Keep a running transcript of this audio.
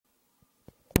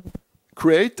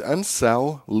create and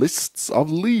sell lists of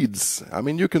leads. I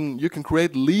mean, you can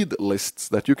create lead lists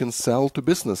that you can sell to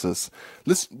businesses.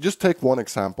 Let's just take one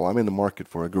example. I'm in the market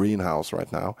for a greenhouse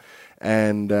right now,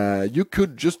 and you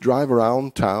could just drive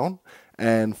around town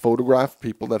and photograph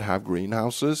people that have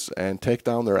greenhouses and take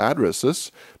down their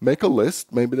addresses, make a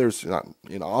list. Maybe there's,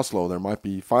 in Oslo, there might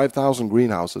be 5,000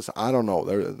 greenhouses. I don't know.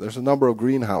 There's a number of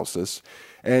greenhouses.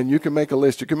 And you can make a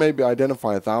list. You can maybe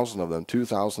identify 1,000 of them,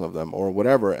 2,000 of them, or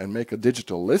whatever, and make a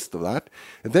digital list of that.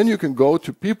 And then you can go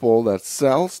to people that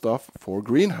sell stuff for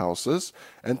greenhouses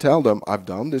and tell them, I've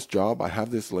done this job. I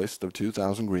have this list of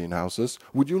 2,000 greenhouses.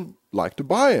 Would you like to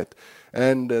buy it?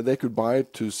 And they could buy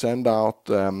it to send out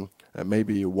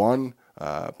maybe one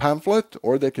pamphlet,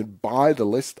 or they could buy the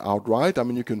list outright. I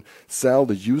mean, you can sell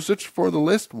the usage for the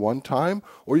list one time,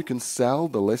 or you can sell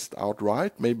the list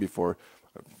outright, maybe for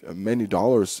many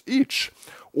dollars each.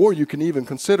 Or you can even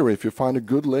consider, if you find a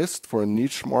good list for a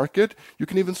niche market, you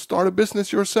can even start a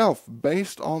business yourself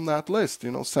based on that list.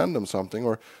 Send them something,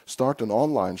 or start an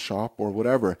online shop or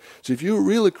whatever. So if you're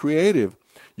really creative,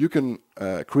 you can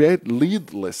create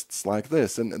lead lists like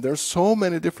this. And there's so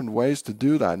many different ways to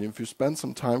do that. And if you spend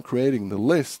some time creating the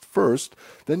list first,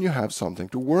 then you have something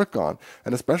to work on.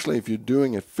 And especially if you're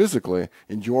doing it physically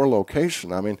in your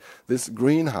location. I mean, this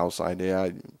greenhouse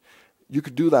idea, you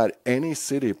could do that any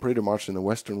city pretty much in the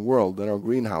Western world. There are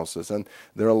greenhouses, and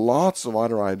there are lots of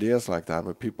other ideas like that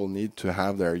where people need to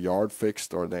have their yard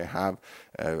fixed, or they have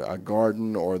a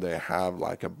garden, or they have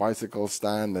like a bicycle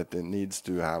stand that it needs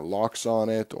to have locks on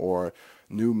it, or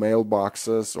new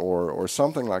mailboxes, or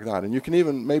something like that. And you can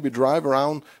even maybe drive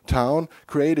around town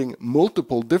creating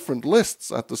multiple different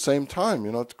lists at the same time.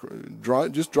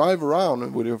 Just drive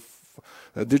around with your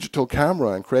a digital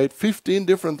camera and create 15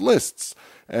 different lists,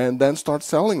 and then start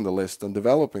selling the list and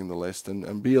developing the list,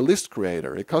 and be a list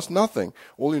creator. It costs nothing.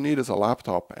 All you need is a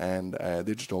laptop and a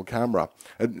digital camera.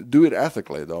 And do it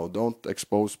ethically, though. Don't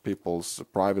expose people's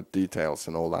private details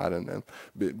and all that. And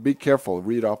be careful.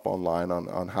 Read up online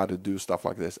on how to do stuff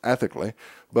like this ethically.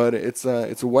 But it's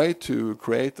a way to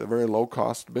create a very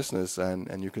low-cost business,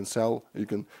 and you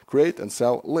can create and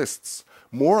sell lists.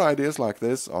 More ideas like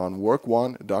this on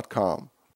workone.com.